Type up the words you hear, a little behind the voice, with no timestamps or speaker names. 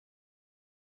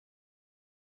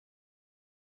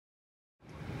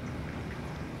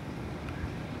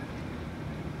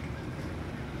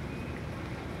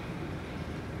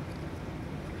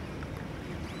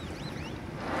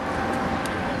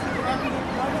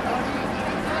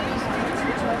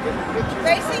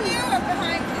Facing you or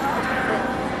behind you?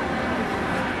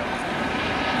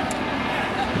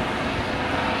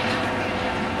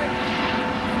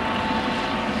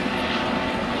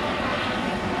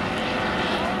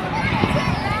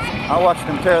 I watched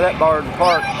them tear that barge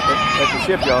apart at the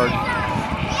shipyard.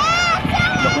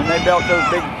 But when they built those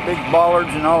big bollards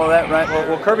and all of that, right?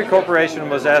 Well, Kirby Corporation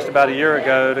was asked about a year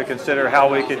ago to consider how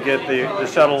we could get the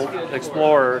Shuttle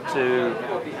Explorer to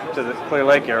the Clear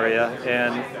Lake area,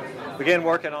 and began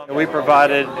working on it. We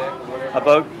provided a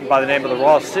boat by the name of the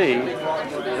Raw Sea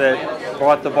that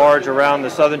brought the barge around the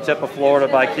southern tip of Florida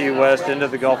by Key West into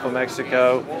the Gulf of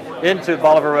Mexico, into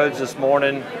Bolivar Roads this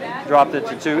morning, dropped it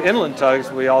to 2 inland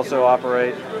tugs we also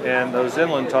operate, and those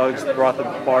inland tugs brought the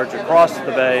barge across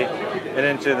the bay and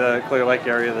into the Clear Lake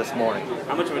area this morning.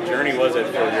 How much of a journey was it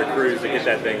for your crews to get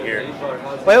that thing here?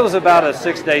 Well, it was about a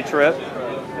 6-day trip,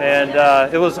 and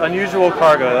it was unusual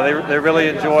cargo. They really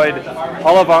enjoyed,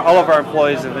 all of our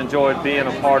employees have enjoyed being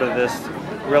a part of this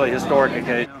really historic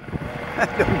occasion.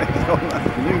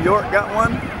 New York got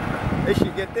one. They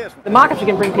should get this. The mock-ups, you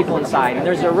can bring people inside, and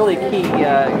there's a really key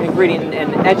ingredient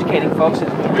in educating folks to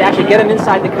actually get them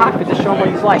inside the cockpit to show them what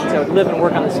it's like to live and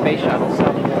work on the space shuttle. So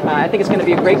I think it's going to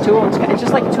be a great tool. It's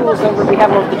just like the tools that we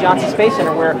have over at the Johnson Space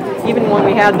Center, where even when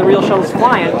we had the real shuttles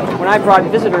flying, when I brought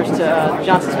visitors to the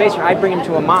Johnson Space Center, I'd bring them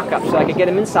to a mock-up so I could get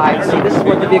them inside and see this is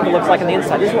what the vehicle looks like on the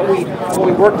inside. This is what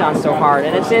we worked on so hard,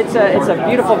 and it's a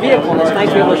beautiful vehicle, and it's nice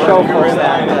to be able to show folks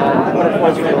that what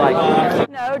it's really like.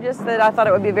 No, just that I thought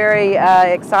it would be very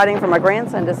exciting for my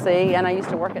grandson to see, and I used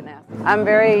to work at NASA. I'm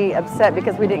very upset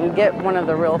because we didn't get one of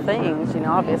the real things, you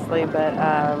know, obviously, but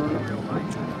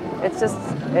it's just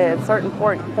a certain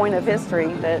point of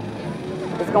history that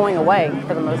is going away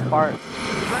for the most part.